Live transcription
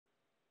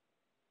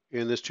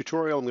In this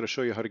tutorial, I'm going to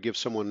show you how to give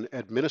someone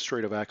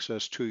administrative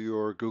access to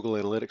your Google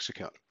Analytics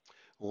account.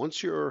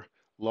 Once you're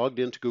logged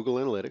into Google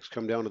Analytics,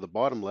 come down to the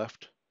bottom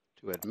left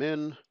to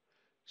admin,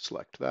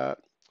 select that,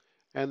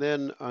 and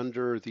then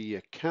under the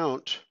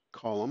account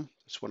column,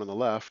 this one on the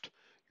left,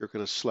 you're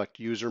going to select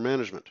user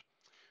management.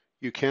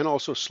 You can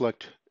also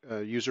select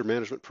user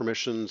management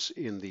permissions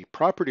in the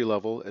property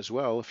level as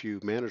well if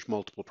you manage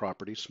multiple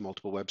properties,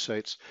 multiple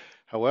websites.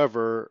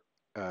 However,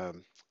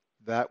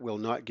 that will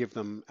not give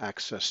them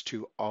access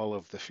to all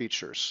of the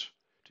features.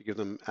 To give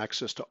them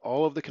access to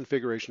all of the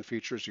configuration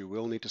features, you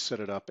will need to set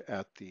it up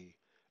at the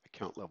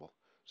account level.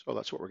 So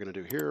that's what we're going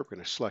to do here. We're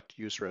going to select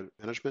user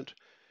management.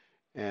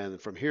 And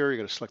from here, you're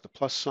going to select the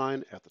plus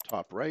sign at the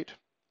top right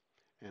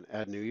and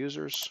add new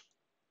users.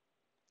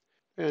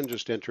 And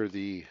just enter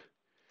the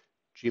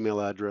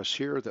Gmail address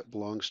here that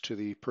belongs to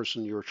the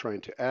person you're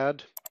trying to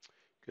add.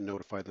 You can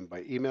notify them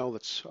by email.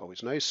 That's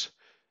always nice,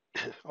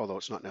 although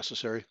it's not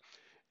necessary.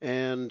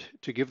 And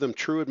to give them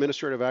true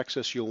administrative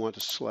access, you'll want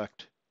to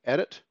select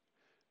Edit,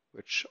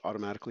 which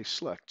automatically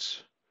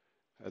selects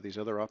these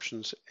other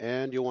options,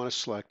 and you'll want to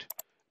select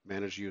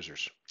Manage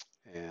Users.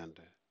 And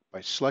by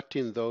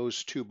selecting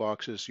those two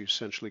boxes, you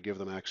essentially give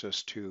them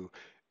access to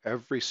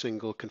every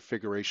single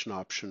configuration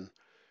option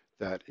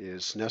that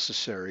is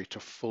necessary to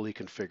fully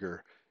configure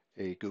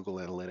a Google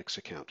Analytics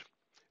account.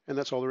 And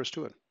that's all there is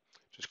to it.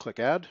 Just click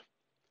Add,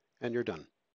 and you're done.